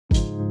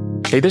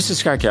Hey, this is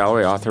Scott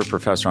Galloway, author,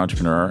 professor,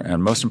 entrepreneur,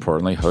 and most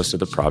importantly, host of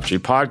the Prop G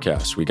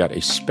podcast. We got a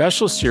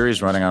special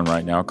series running on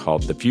right now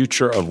called The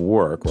Future of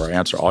Work, where I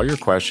answer all your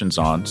questions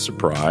on,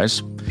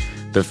 surprise,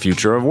 the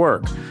future of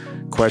work.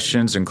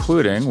 Questions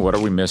including, what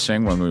are we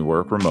missing when we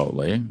work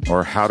remotely?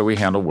 Or how do we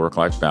handle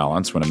work-life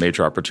balance when a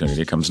major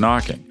opportunity comes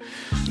knocking?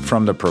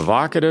 From the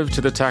provocative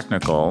to the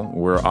technical,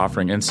 we're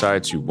offering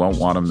insights you won't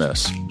want to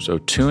miss. So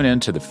tune in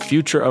to The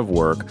Future of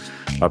Work,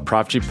 a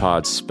Prop G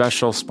Pod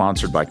special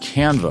sponsored by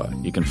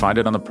Canva. You can find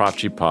it on the Prop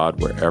G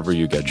Pod wherever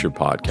you get your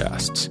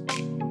podcasts.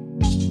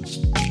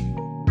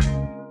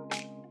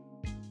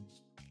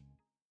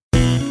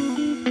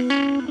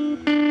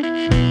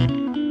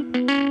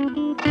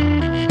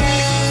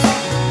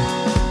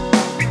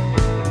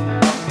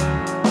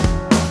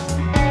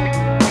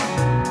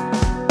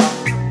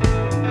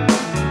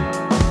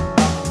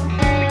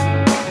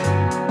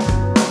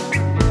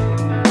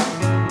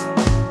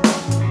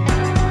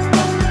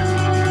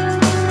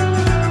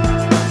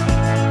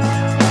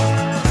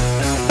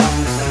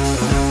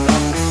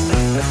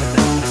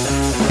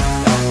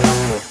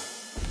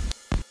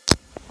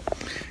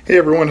 Hey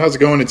everyone, how's it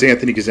going? It's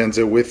Anthony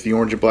Cosenza with the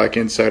Orange and Black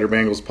Insider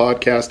Bengals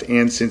podcast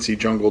and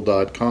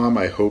CincyJungle.com.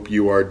 I hope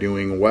you are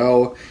doing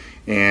well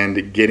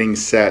and getting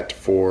set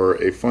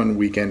for a fun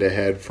weekend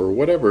ahead for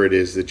whatever it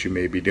is that you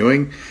may be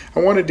doing.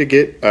 I wanted to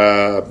get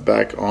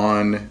back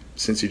on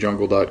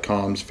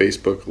CincyJungle.com's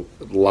Facebook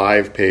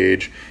Live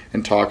page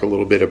and talk a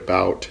little bit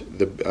about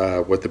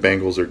what the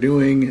Bengals are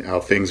doing, how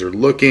things are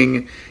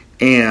looking,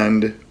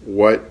 and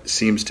what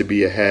seems to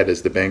be ahead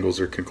as the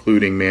Bengals are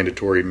concluding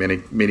mandatory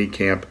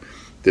minicamp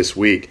this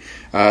week.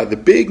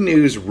 The big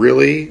news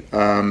really,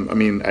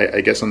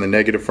 I guess on the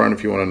negative front,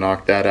 if you want to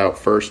knock that out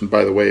first, and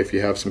by the way, if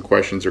you have some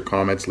questions or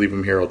comments, leave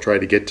them here. I'll try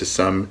to get to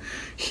some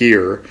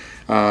here.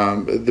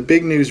 The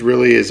big news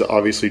really is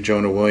obviously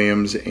Jonah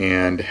Williams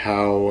and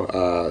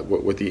how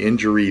what the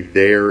injury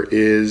there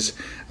is.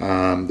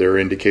 There are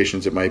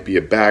indications it might be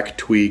a back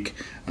tweak.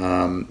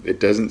 It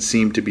doesn't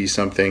seem to be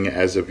something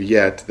as of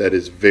yet that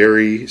is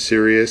very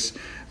serious.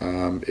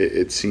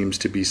 It seems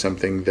to be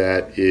something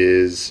that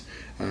is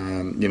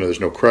there's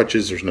no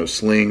crutches, there's no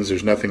slings,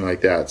 there's nothing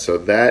like that. So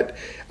that,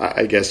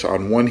 I guess,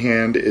 on one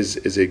hand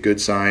is a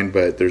good sign,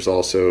 but there's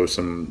also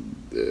some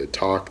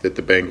talk that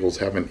the Bengals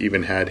haven't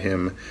even had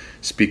him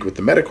speak with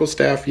the medical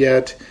staff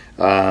yet.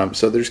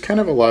 So there's kind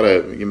of a lot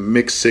of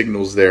mixed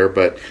signals there,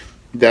 but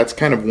that's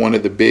kind of one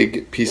of the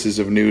big pieces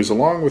of news,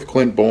 along with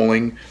Clint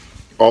Bowling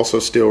also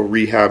still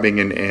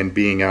rehabbing and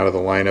being out of the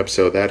lineup.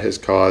 So that has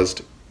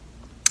caused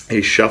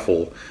a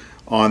shuffle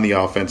on the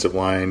offensive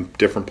line.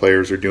 Different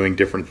players are doing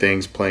different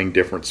things, playing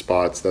different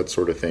spots, that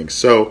sort of thing.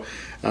 So,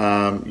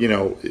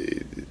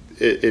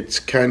 it's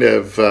kind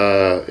of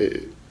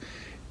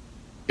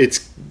it's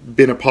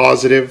been a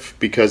positive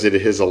because it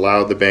has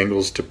allowed the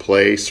Bengals to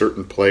play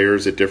certain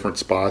players at different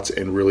spots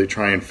and really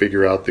try and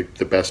figure out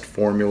the best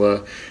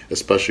formula,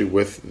 especially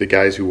with the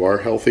guys who are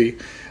healthy,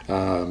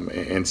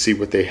 and see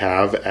what they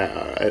have,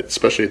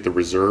 especially at the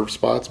reserve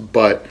spots.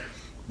 But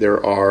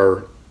there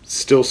are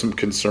still some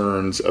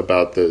concerns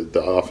about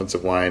the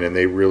offensive line, and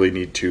they really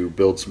need to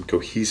build some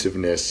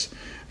cohesiveness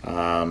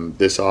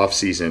this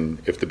offseason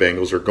if the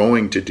Bengals are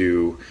going to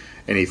do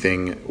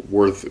anything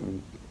worth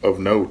of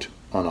note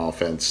on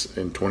offense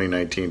in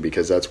 2019,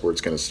 because that's where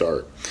it's going to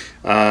start.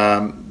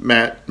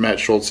 Matt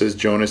Schultz says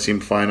Jonah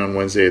seemed fine on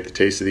Wednesday at the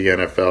Taste of the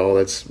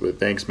NFL.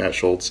 Thanks, Matt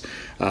Schultz.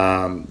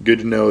 Good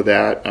to know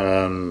that.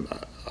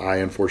 I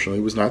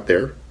unfortunately was not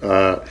there,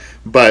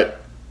 but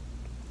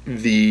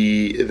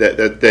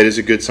that is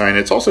a good sign.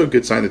 It's also a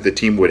good sign that the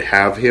team would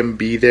have him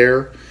be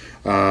there.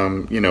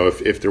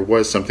 If there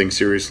was something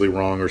seriously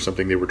wrong or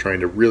something they were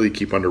trying to really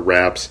keep under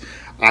wraps,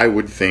 I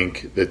would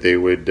think that they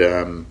would,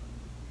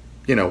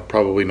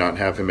 probably not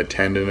have him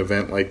attend an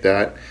event like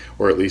that,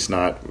 or at least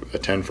not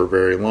attend for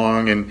very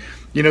long. And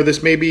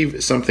this may be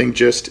something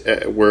just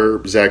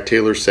where Zach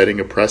Taylor's setting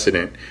a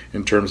precedent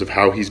in terms of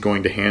how he's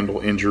going to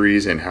handle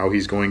injuries and how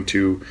he's going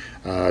to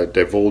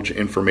divulge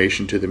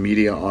information to the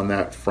media on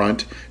that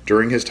front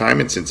during his time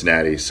in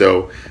Cincinnati.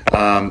 So,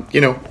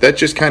 that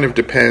just kind of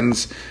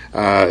depends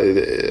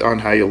on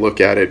how you look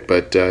at it,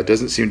 but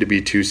doesn't seem to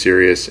be too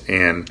serious.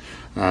 And,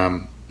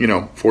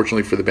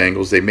 fortunately for the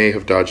Bengals, they may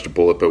have dodged a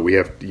bullet, but we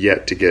have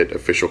yet to get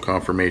official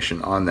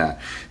confirmation on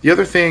that. The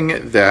other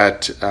thing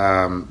that,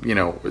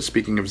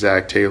 speaking of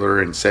Zach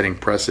Taylor and setting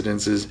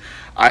precedences,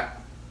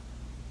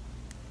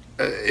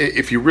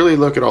 if you really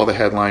look at all the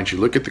headlines, you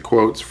look at the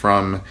quotes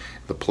from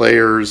the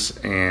players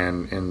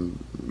and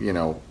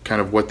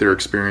kind of what their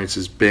experience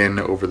has been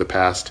over the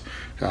past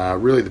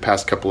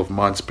couple of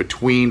months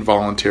between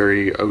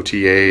voluntary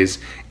OTAs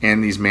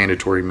and these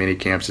mandatory mini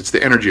camps, it's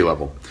the energy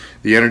level.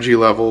 The energy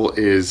level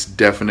is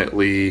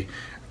definitely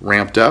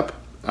ramped up,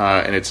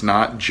 and it's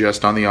not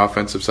just on the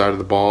offensive side of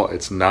the ball.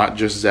 It's not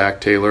just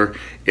Zach Taylor.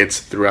 It's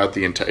throughout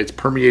it's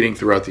permeating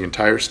throughout the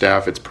entire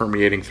staff. It's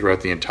permeating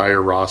throughout the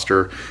entire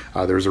roster.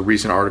 There was a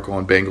recent article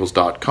on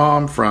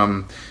Bengals.com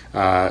from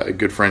a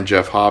good friend,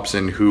 Jeff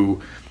Hobson,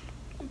 who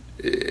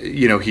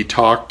he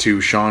talked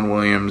to Sean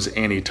Williams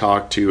and he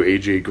talked to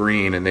AJ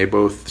Green, and they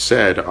both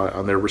said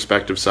on their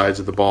respective sides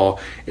of the ball,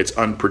 it's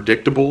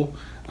unpredictable.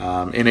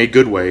 In a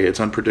good way. It's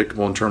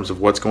unpredictable in terms of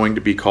what's going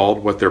to be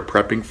called, what they're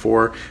prepping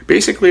for.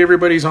 Basically,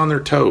 everybody's on their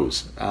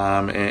toes.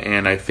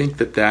 And I think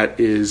that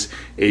is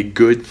a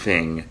good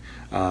thing,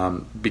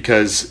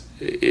 because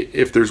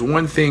if there's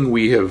one thing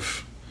we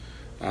have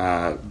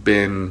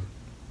been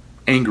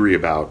angry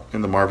about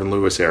in the Marvin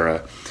Lewis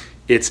era,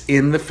 it's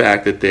in the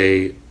fact that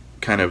they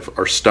kind of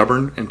are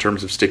stubborn in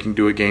terms of sticking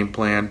to a game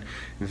plan.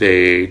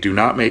 They do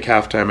not make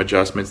halftime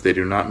adjustments. They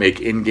do not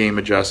make in-game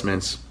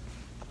adjustments.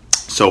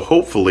 So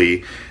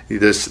hopefully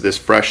this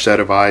fresh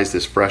set of eyes,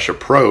 this fresh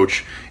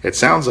approach, it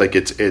sounds like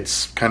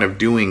it's kind of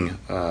doing,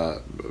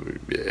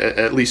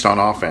 at least on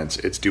offense,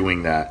 it's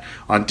doing that.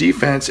 On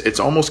defense, it's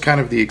almost kind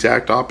of the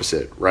exact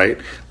opposite, right?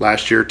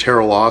 Last year,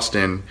 Terrell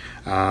Austin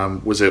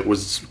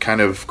was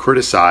kind of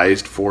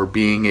criticized for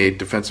being a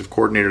defensive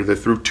coordinator that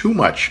threw too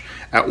much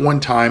at one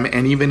time,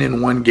 and even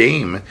in one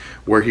game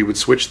where he would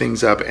switch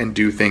things up and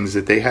do things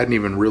that they hadn't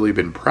even really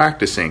been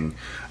practicing,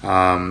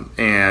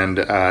 it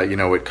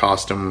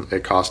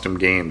cost him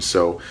games.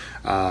 So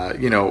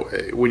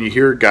when you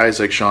hear guys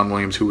like Sean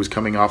Williams, who was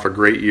coming off a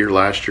great year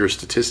last year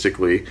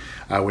statistically,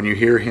 when you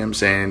hear him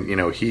saying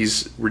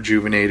he's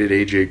rejuvenated,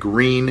 AJ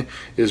Green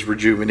is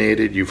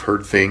rejuvenated, you've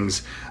heard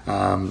things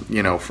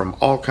from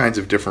all kinds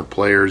of different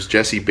players.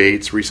 Jesse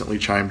Bates recently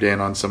chimed in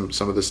on some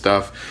of the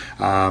stuff.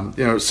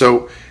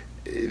 So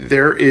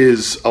there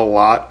is a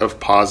lot of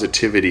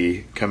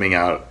positivity coming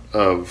out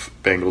of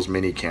Bengals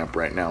minicamp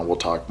right now. We'll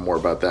talk more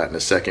about that in a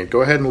second.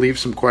 Go ahead and leave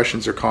some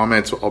questions or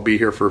comments. I'll be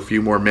here for a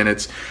few more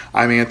minutes.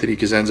 I'm Anthony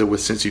Cosenza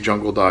with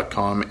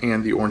CincyJungle.com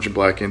and the Orange and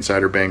Black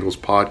Insider Bengals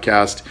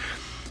podcast,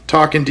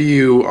 talking to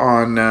you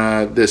on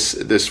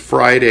this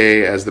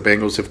Friday as the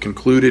Bengals have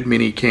concluded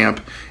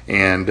minicamp,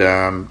 and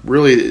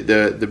really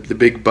the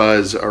big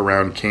buzz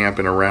around camp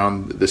and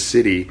around the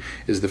city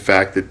is the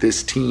fact that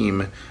this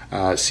team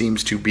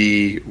seems to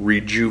be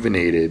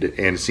rejuvenated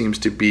and seems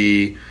to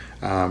be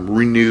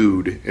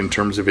renewed in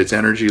terms of its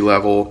energy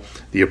level,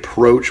 the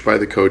approach by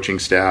the coaching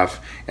staff,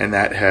 and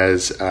that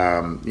has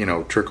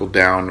trickled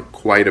down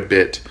quite a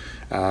bit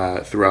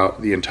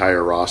throughout the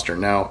entire roster.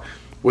 Now,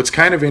 what's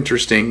kind of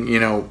interesting,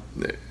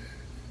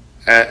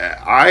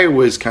 I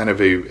was kind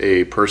of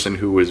a person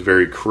who was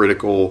very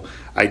critical.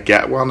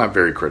 Not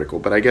very critical,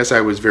 but I guess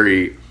I was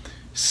very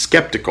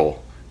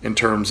skeptical in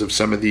terms of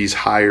some of these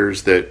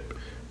hires that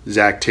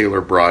Zach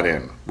Taylor brought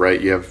in, right?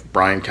 You have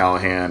Brian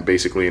Callahan,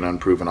 basically an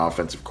unproven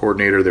offensive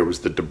coordinator. There was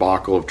the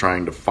debacle of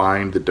trying to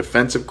find the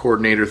defensive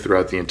coordinator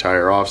throughout the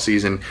entire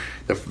offseason.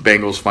 The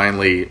Bengals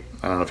finally,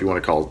 I don't know if you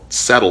want to call it,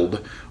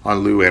 settled on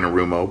Lou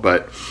Anarumo,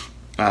 but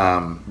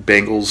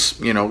Bengals,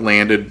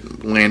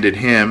 landed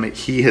him.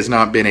 He has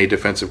not been a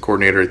defensive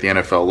coordinator at the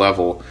NFL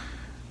level,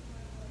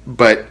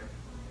 but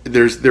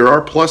there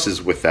are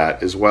pluses with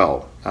that as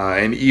well.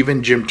 And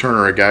even Jim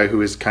Turner, a guy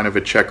who is kind of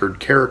a checkered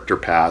character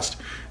past,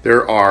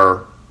 there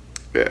are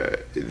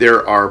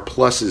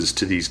pluses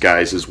to these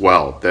guys as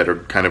well that are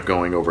kind of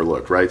going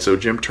overlooked, right? So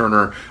Jim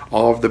Turner,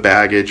 all of the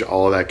baggage,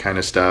 all of that kind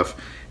of stuff,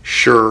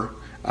 sure,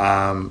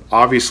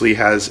 obviously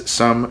has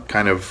some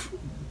kind of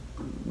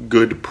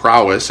good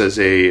prowess as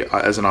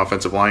an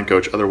offensive line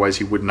coach. Otherwise,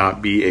 he would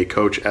not be a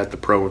coach at the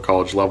pro and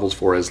college levels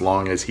for as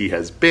long as he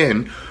has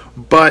been.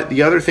 But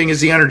the other thing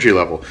is the energy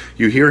level.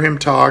 You hear him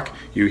talk,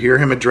 you hear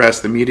him address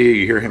the media,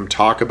 you hear him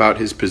talk about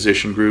his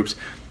position groups.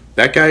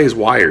 That guy is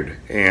wired,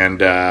 and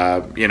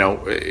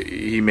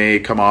he may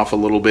come off a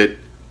little bit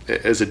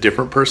as a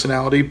different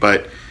personality,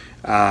 but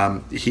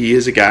he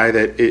is a guy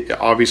that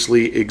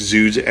obviously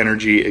exudes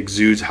energy,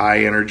 exudes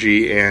high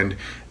energy, and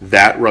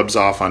that rubs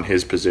off on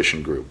his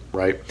position group,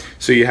 right?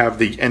 So you have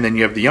the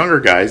younger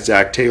guys,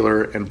 Zach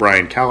Taylor and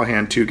Brian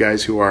Callahan, two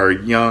guys who are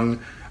young,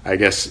 I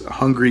guess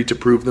hungry to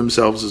prove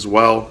themselves as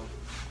well,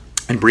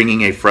 and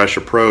bringing a fresh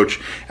approach,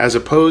 as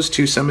opposed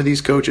to some of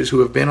these coaches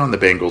who have been on the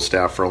Bengals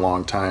staff for a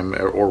long time,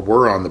 or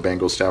were on the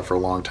Bengals staff for a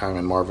long time,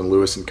 and Marvin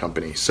Lewis and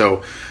company.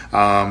 So,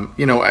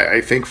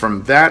 I think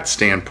from that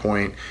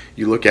standpoint,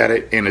 you look at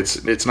it, and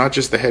it's not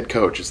just the head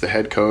coach. It's the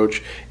head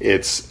coach.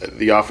 It's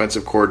the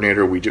offensive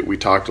coordinator. We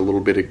talked a little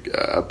bit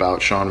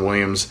about Sean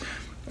Williams,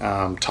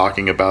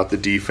 talking about the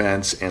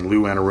defense, and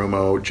Lou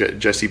Anarumo.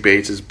 Jesse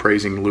Bates is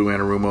praising Lou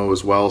Anarumo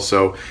as well.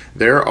 So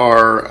there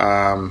are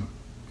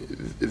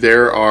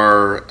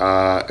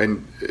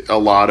a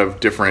lot of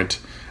different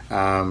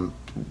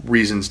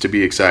reasons to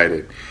be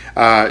excited.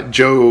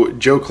 Joe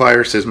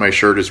Clyer says my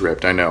shirt is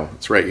ripped. I know,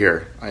 it's right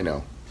here. I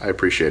know. I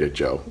appreciate it,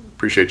 Joe.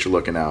 Appreciate you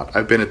looking out.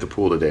 I've been at the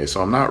pool today,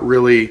 so I'm not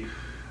really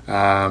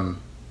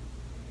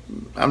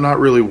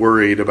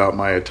worried about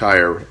my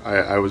attire.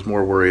 I was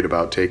more worried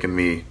about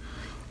getting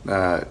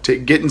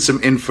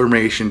some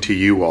information to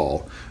you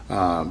all.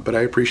 But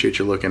I appreciate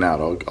you looking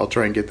out. I'll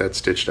try and get that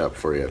stitched up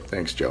for you.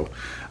 Thanks, Joe.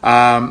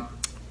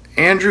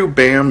 Andrew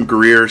Bam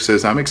Greer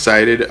says, I'm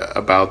excited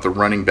about the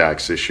running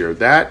backs this year.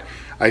 That,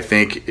 I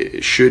think,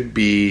 should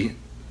be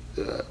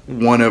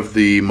one of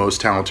the most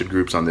talented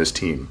groups on this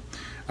team.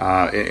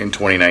 in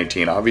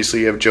 2019.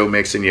 Obviously, you have Joe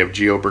Mixon, you have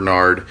Gio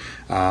Bernard,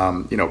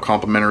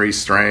 complementary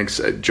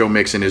strengths. Joe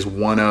Mixon is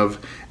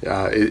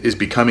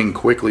becoming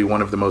quickly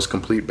one of the most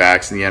complete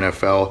backs in the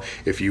NFL.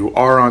 If you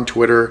are on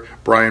Twitter,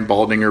 Brian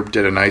Baldinger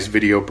did a nice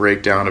video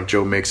breakdown of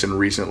Joe Mixon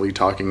recently,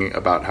 talking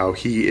about how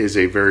he is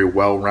a very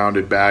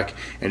well-rounded back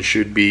and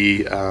should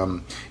be,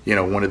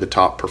 one of the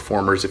top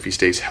performers if he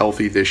stays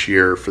healthy this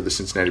year for the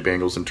Cincinnati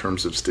Bengals in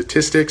terms of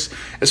statistics,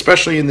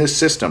 especially in this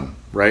system,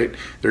 right?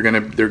 They're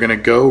gonna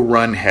go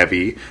run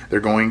heavy. They're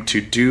going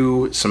to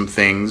do some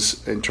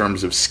things in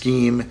terms of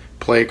scheme,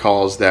 play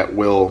calls that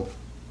will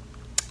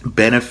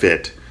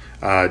benefit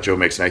Joe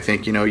Mixon. I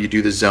think, you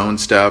do the zone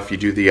stuff, you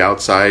do the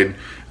outside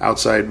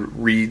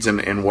reads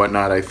and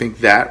whatnot. I think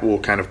that will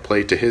kind of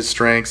play to his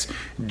strengths.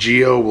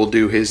 Gio will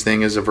do his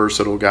thing as a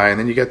versatile guy. And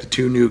then you got the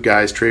two new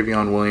guys,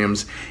 Travion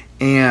Williams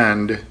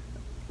and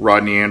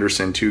Rodney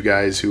Anderson, two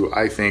guys who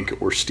I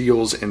think were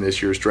steals in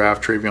this year's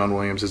draft. Travion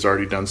Williams has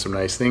already done some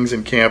nice things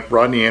in camp.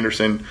 Rodney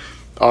Anderson,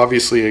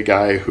 obviously a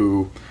guy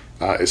who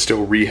is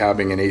still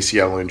rehabbing an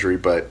ACL injury,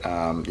 but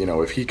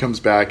if he comes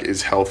back,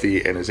 is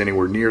healthy, and is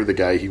anywhere near the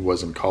guy he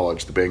was in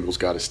college, the Bengals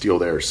got a steal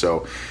there.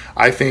 So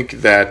I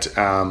think that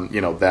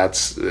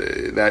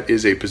that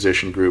is a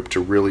position group to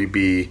really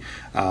be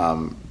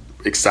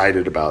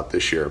excited about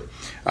this year.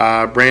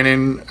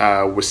 Brandon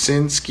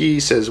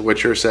Wasinski says,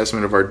 what's your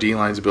assessment of our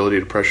D-line's ability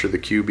to pressure the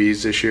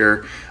QBs this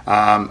year?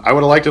 I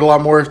would have liked it a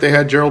lot more if they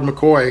had Gerald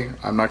McCoy.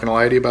 I'm not going to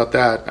lie to you about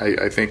that.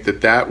 I think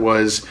that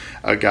was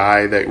a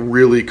guy that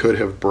really could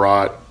have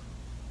brought,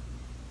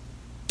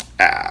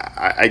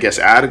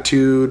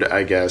 attitude,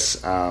 a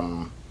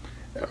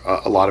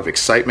lot of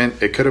excitement.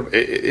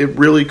 It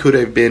really could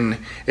have been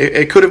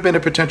a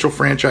potential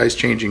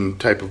franchise-changing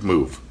type of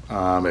move.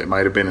 It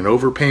might have been an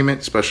overpayment,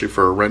 especially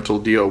for a rental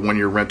deal,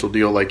 one-year rental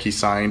deal like he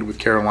signed with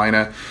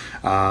Carolina.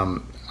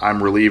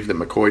 I'm relieved that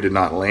McCoy did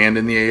not land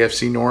in the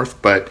AFC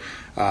North, but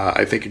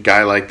I think a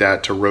guy like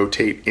that to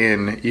rotate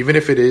in, even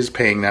if it is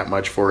paying that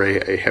much for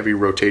a heavy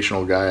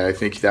rotational guy, I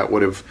think that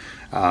would have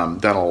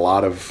done a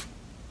lot of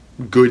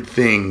good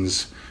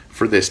things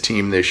for this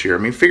team this year. I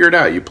mean, figure it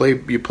out. You play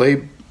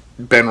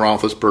Ben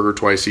Roethlisberger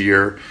twice a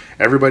year.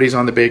 Everybody's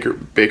on the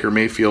Baker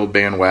Mayfield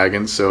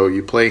bandwagon, so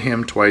you play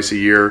him twice a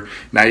year.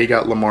 Now you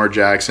got Lamar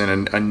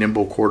Jackson, a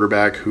nimble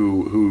quarterback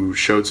who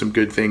showed some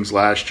good things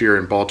last year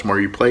in Baltimore.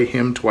 You play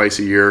him twice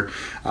a year.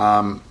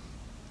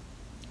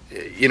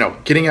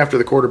 Getting after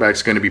the quarterback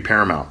is going to be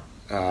paramount,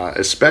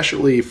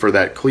 especially for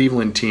that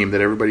Cleveland team that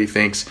everybody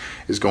thinks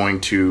is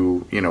going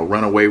to,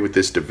 run away with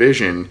this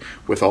division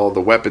with all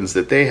the weapons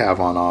that they have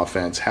on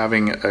offense.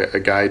 Having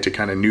a guy to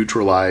kind of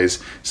neutralize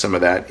some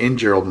of that in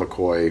Gerald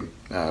McCoy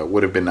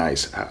would have been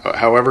nice.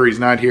 However, he's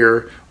not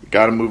here. We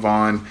got to move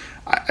on.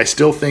 I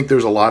still think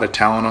there's a lot of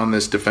talent on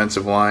this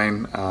defensive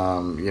line.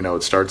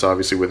 It starts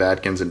obviously with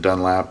Atkins and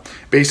Dunlap.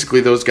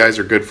 Basically, those guys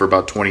are good for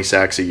about 20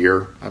 sacks a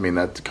year. I mean,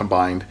 that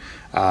combined.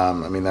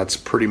 That's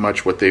pretty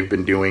much what they've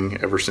been doing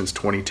ever since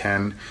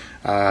 2010.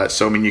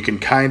 You can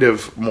kind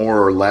of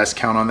more or less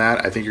count on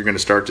that. I think you're going to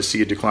start to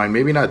see a decline.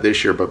 Maybe not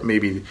this year, but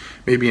maybe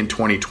in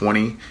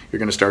 2020, you're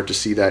going to start to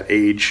see that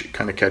age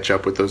kind of catch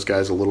up with those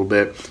guys a little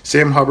bit.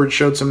 Sam Hubbard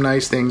showed some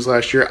nice things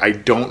last year. I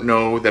don't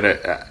know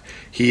that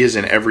he is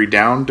an every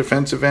down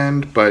defensive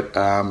end, but,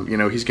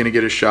 he's going to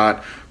get a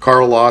shot.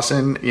 Carl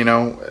Lawson,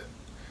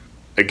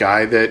 a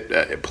guy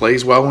that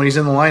plays well when he's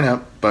in the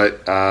lineup,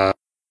 but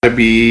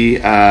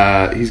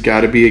he's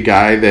got to be a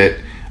guy that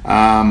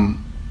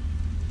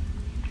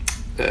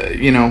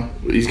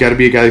he's got to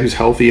be a guy who's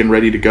healthy and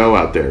ready to go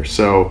out there.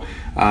 So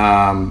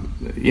from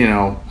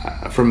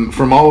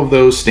all of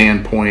those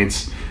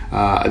standpoints,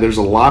 there's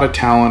a lot of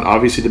talent.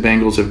 Obviously, the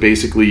Bengals have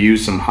basically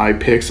used some high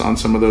picks on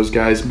some of those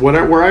guys.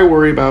 Where I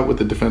worry about with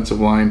the defensive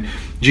line,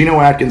 Geno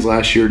Atkins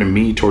last year, to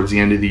me, towards the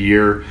end of the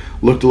year,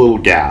 looked a little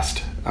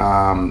gassed.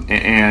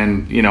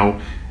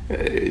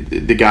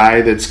 The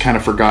guy that's kind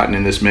of forgotten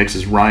in this mix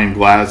is Ryan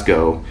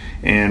Glasgow.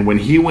 And when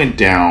he went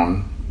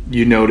down,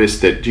 you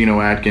noticed that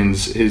Geno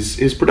Atkins,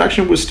 his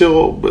production was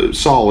still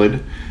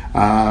solid,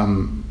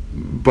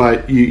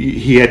 but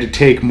he had to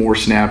take more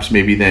snaps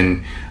maybe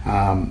than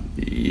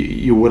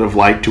you would have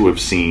liked to have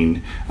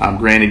seen.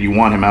 Granted, you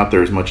want him out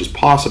there as much as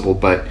possible,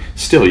 but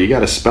still, you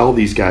got to spell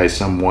these guys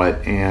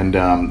somewhat. And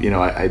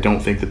I don't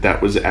think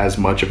that was as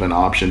much of an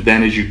option.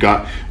 Then as you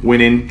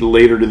went in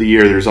later to the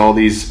year, there's all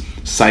these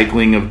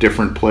cycling of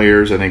different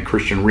players. I think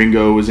Christian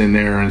Ringo was in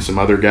there and some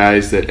other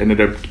guys that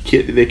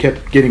they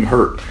kept getting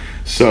hurt.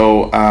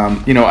 So,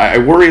 I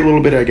worry a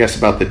little bit, I guess,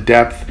 about the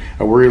depth.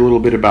 I worry a little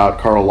bit about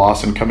Carl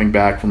Lawson coming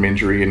back from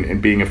injury and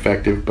being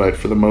effective, but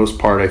for the most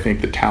part, I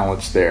think the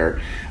talent's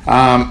there.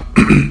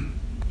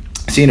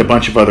 Seeing a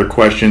bunch of other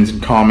questions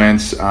and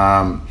comments.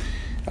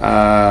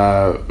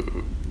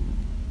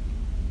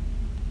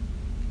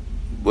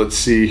 Let's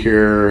see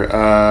here.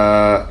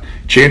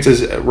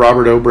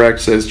 Robert Obrecht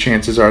says,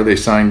 chances are they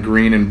signed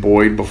Green and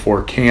Boyd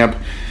before camp.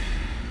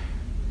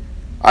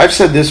 I've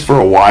said this for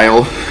a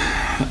while.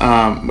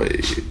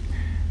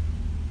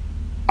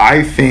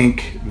 I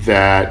think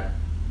that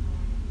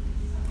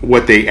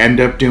what they end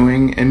up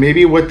doing, and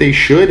maybe what they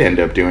should end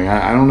up doing,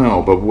 I don't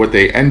know, but what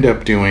they end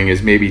up doing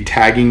is maybe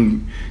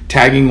tagging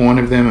one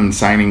of them and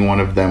signing one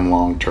of them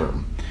long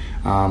term.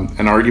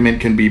 An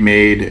argument can be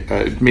made,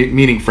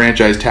 meaning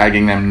franchise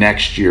tagging them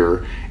next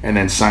year and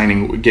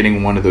then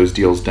getting one of those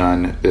deals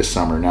done this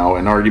summer. Now,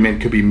 an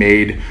argument could be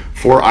made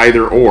for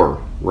either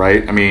or,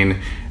 right? I mean,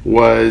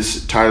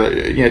 was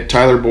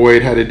Tyler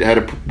Boyd had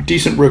a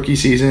decent rookie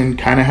season,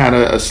 kind of had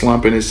a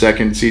slump in his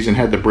second season,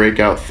 had the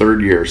breakout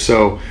third year.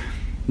 So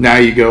now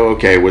you go,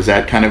 okay, was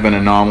that kind of an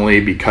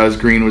anomaly because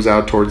Green was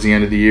out towards the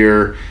end of the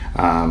year,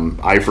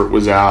 Eifert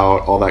was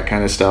out, all that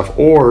kind of stuff,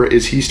 or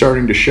is he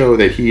starting to show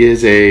that he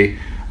is a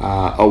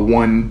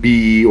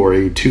 1B or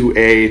a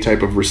 2A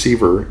type of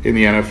receiver in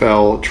the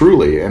NFL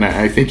truly? And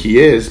I think he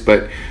is,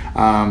 but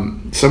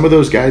some of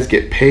those guys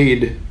get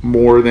paid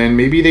more than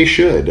maybe they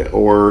should,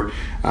 or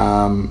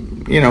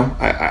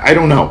I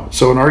don't know.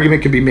 So an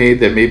argument could be made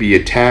that maybe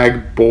you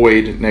tag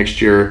Boyd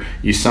next year,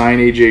 you sign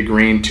AJ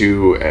Green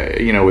to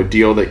a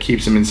deal that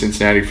keeps him in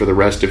Cincinnati for the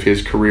rest of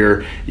his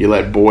career. You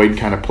let Boyd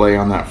kind of play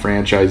on that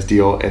franchise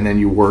deal, and then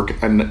you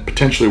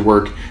potentially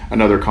work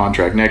another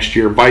contract next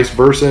year. Vice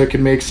versa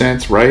can make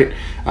sense, right?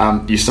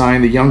 You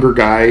sign the younger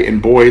guy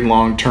in Boyd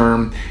long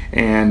term,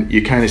 and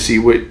you kind of see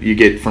what you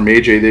get from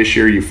AJ this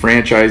year. You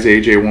franchise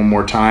AJ one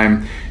more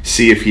time,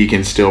 see if he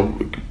can still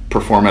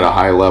perform at a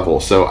high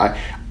level. So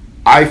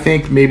I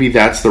think maybe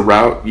that's the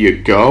route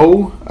you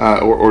go,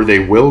 or they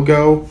will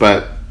go.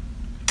 But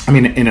I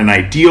mean, in an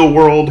ideal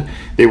world,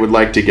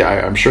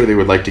 I'm sure they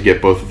would like to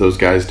get both of those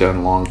guys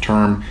done long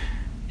term.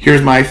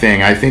 Here's my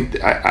thing. I think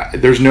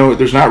there's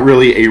not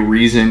really a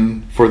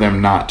reason for them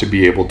not to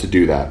be able to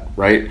do that,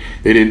 right?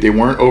 They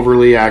weren't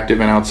overly active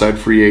in outside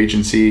free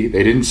agency.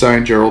 They didn't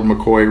sign Gerald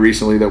McCoy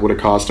recently. That would have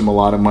cost them a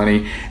lot of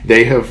money.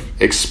 They have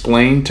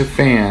explained to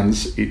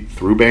fans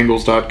through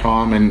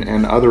Bengals.com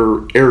and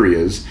other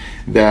areas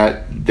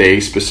that they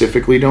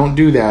specifically don't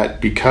do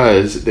that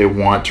because they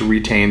want to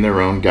retain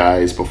their own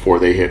guys before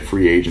they hit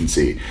free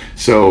agency.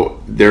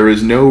 So there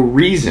is no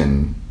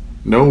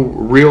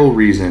real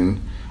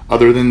reason,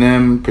 other than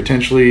them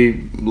potentially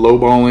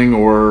lowballing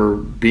or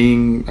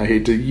being, I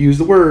hate to use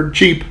the word,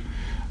 cheap,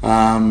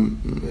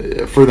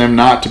 for them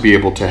not to be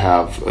able to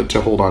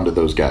hold on to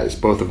those guys,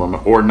 both of them,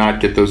 or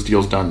not get those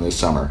deals done this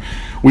summer.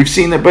 We've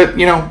seen that, but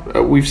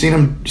we've seen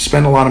them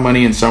spend a lot of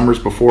money in summers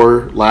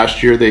before.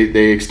 Last year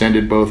they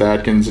extended both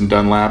Atkins and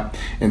Dunlap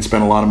and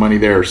spent a lot of money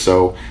there.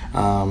 So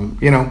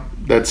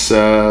that's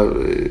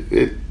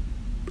it.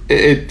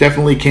 It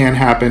definitely can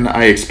happen.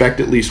 I expect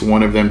at least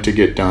one of them to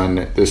get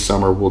done this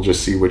summer. We'll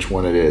just see which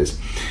one it is.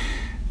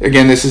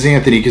 Again, this is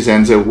Anthony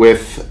Cosenza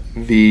with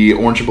the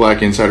Orange and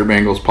Black Insider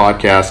Bengals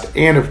podcast,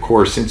 and of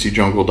course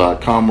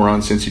CincyJungle.com. We're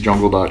on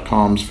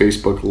CincyJungle.com's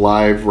Facebook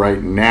Live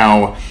right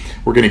now.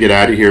 We're going to get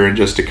out of here in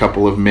just a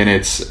couple of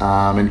minutes.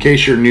 In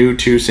case you're new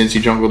to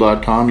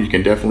CincyJungle.com, you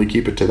can definitely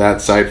keep it to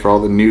that site for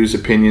all the news,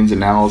 opinions,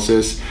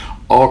 analysis,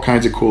 all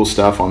kinds of cool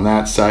stuff on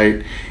that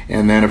site.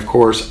 And then, of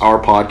course, our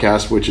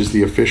podcast, which is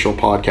the official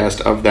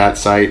podcast of that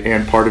site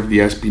and part of the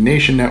SB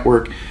Nation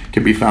Network,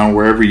 can be found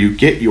wherever you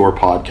get your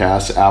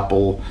podcasts: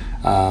 Apple,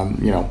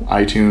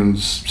 iTunes,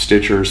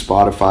 Stitcher,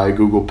 Spotify,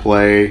 Google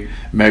Play,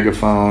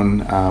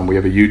 Megaphone. We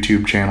have a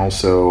YouTube channel,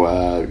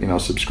 so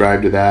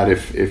subscribe to that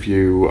if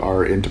you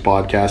are into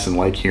podcasts and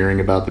like hearing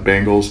about the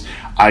Bengals.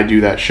 I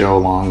do that show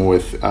along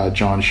with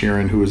John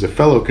Sheeran, who is a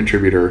fellow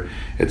contributor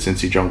at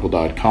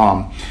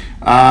CincyJungle.com.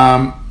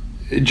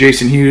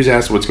 Jason Hughes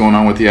asked what's going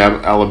on with the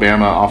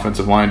Alabama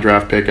offensive line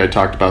draft pick. I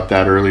talked about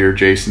that earlier,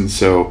 Jason,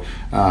 so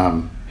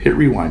hit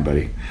rewind,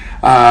 buddy.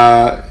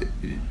 I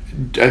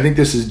think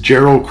this is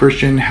Gerald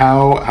Christian.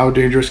 How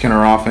dangerous can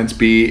our offense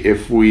be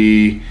if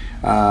we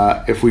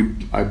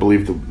I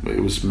believe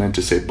it was meant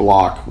to say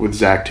block with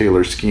Zach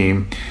Taylor's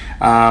scheme?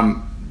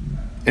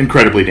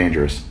 Incredibly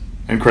dangerous.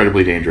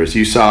 Incredibly dangerous.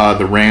 You saw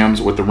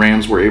what the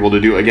Rams were able to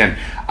do. Again,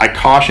 I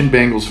caution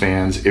Bengals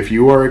fans, if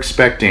you are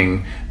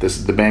expecting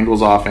the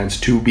Bengals offense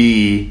to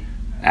be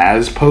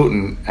as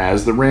potent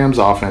as the Rams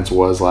offense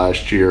was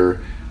last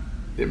year,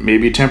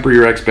 maybe temper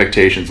your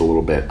expectations a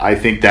little bit. I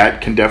think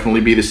that can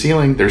definitely be the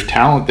ceiling. There's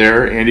talent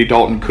there. Andy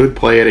Dalton could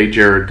play at a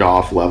Jared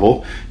Goff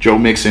level. Joe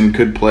Mixon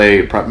could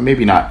play,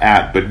 maybe not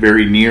at, but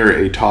very near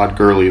a Todd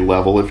Gurley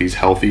level if he's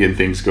healthy and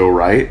things go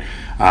right.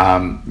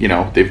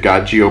 They've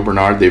got Gio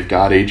Bernard, they've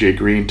got AJ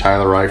Green,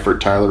 Tyler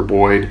Eifert, Tyler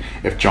Boyd.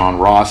 If John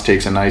Ross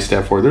takes a nice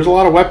step forward, there's a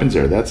lot of weapons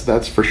there.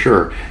 That's for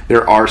sure.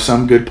 There are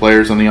some good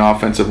players on the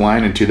offensive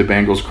line, and to the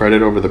Bengals'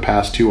 credit, over the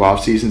past 2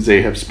 off seasons,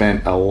 they have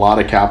spent a lot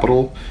of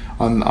capital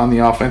on the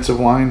offensive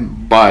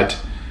line, but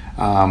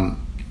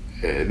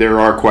there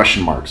are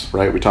question marks,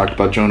 right? We talked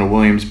about Jonah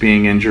Williams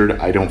being injured.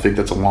 I don't think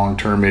that's a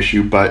long-term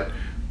issue, but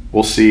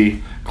we'll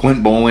see.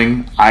 Clint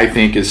Bowling, I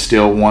think, is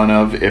still one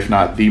of, if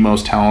not the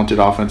most talented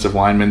offensive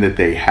lineman that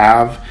they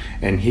have,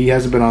 and he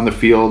hasn't been on the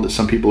field.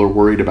 Some people are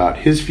worried about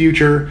his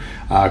future.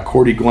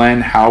 Cordy Glenn,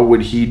 how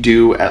would he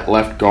do at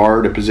left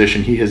guard, a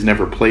position he has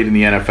never played in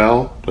the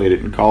NFL, played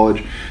it in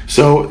college.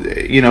 So,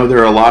 there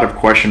are a lot of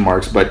question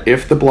marks, but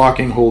if the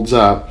blocking holds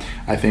up,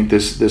 I think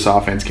this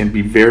offense can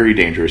be very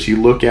dangerous. You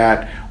look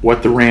at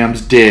what the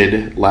Rams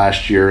did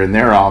last year in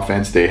their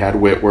offense. They had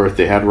Whitworth,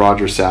 they had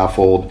Roger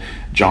Saffold,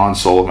 John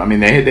Sullivan. I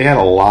mean, they had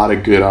a lot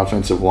of good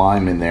offensive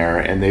linemen there,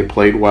 and they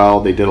played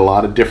well. They did a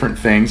lot of different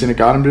things, and it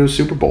got them to a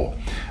Super Bowl.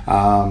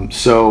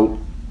 So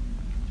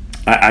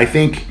I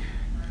think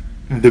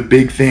the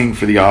big thing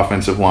for the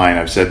offensive line,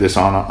 I've said this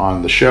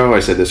on the show, I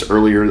said this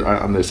earlier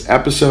on this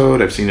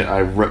episode, I've seen it,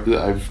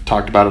 I've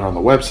talked about it on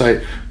the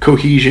website.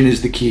 Cohesion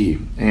is the key,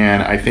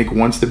 and I think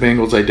once the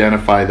Bengals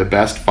identify the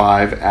best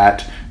five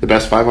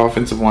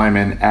offensive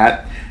linemen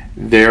at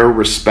their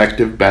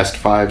respective best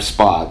five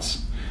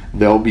spots,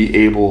 they'll be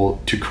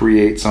able to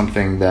create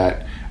something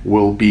that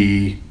will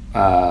be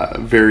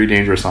very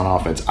dangerous on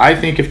offense. I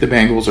think if the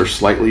Bengals are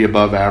slightly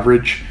above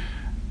average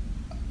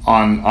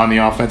on the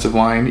offensive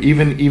line,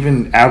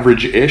 even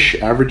average-ish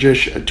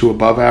to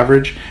above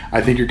average,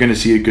 I think you're going to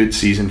see a good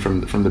season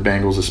from the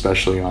Bengals,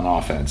 especially on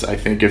offense. I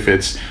think if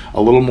it's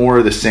a little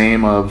more the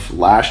same of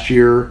last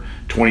year,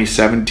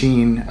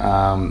 2017,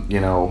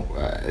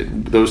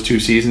 those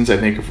two seasons, I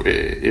think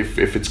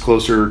if it's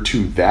closer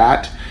to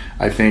that,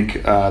 I think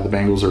the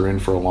Bengals are in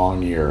for a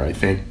long year. I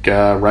think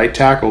right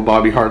tackle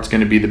Bobby Hart's going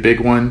to be the big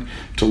one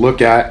to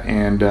look at,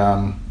 and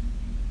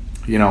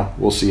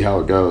we'll see how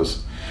it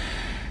goes.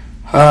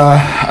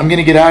 I'm going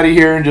to get out of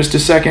here in just a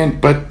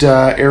second, but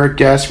Eric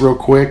Guess, real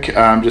quick,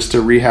 just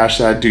to rehash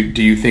that, do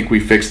you think we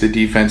fixed the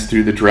defense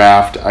through the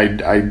draft?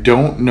 I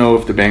don't know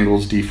if the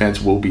Bengals defense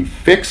will be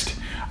fixed.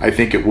 I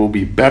think it will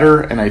be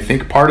better, and I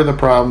think part of the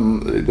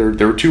problem,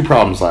 there were two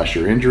problems last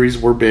year. Injuries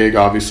were big,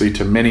 obviously,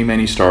 to many,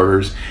 many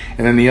starters,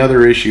 and then the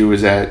other issue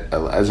is that,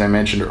 as I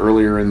mentioned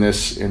earlier in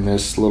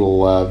this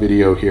little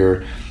video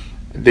here,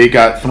 they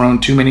got thrown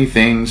too many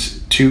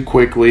things too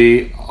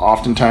quickly,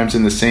 oftentimes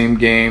in the same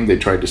game. They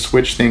tried to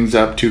switch things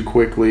up too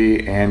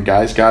quickly, and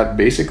guys got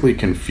basically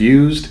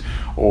confused,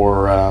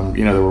 or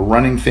they were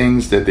running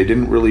things that they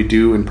didn't really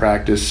do in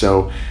practice.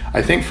 So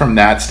I think from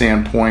that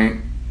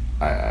standpoint,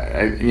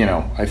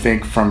 I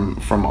think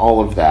from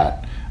all of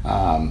that,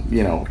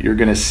 you're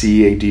going to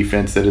see a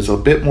defense that is a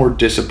bit more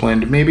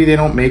disciplined. Maybe they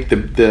don't make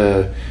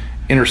the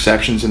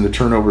interceptions and the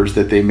turnovers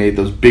that they made,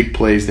 those big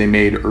plays they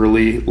made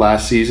early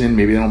last season.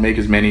 Maybe they don't make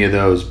as many of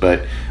those,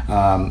 but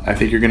I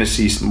think you're going to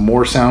see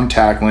more sound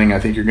tackling. I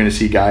think you're going to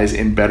see guys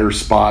in better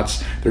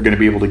spots. They're going to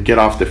be able to get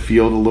off the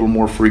field a little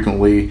more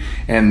frequently,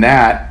 and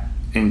that,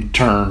 in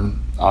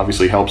turn,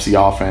 obviously helps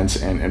the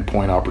offense and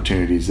point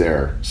opportunities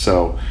there.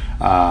 So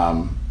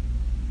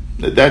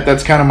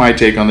that's kind of my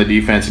take on the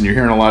defense, and you're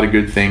hearing a lot of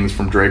good things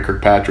from Dre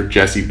Kirkpatrick,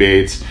 Jesse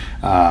Bates,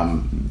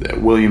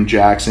 William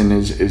Jackson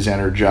is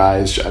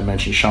energized. I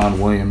mentioned Sean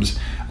Williams.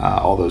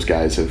 All those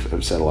guys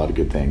have said a lot of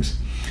good things.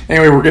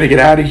 Anyway, we're going to get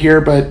out of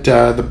here, but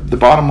the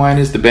bottom line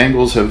is the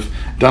Bengals have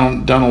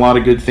done a lot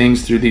of good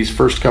things through these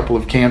first couple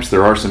of camps.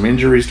 There are some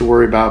injuries to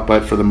worry about,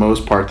 but for the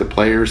most part, the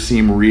players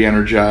seem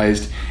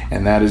re-energized,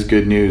 and that is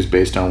good news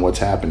based on what's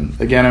happened.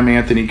 Again, I'm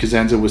Anthony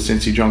Cosenza with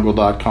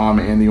CincyJungle.com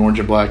and the Orange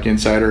and Black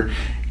Insider.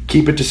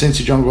 Keep it to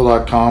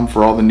CincyJungle.com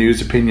for all the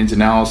news, opinions,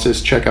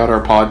 analysis. Check out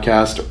our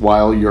podcast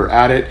while you're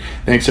at it.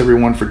 Thanks,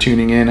 everyone, for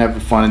tuning in. Have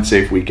a fun and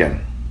safe weekend.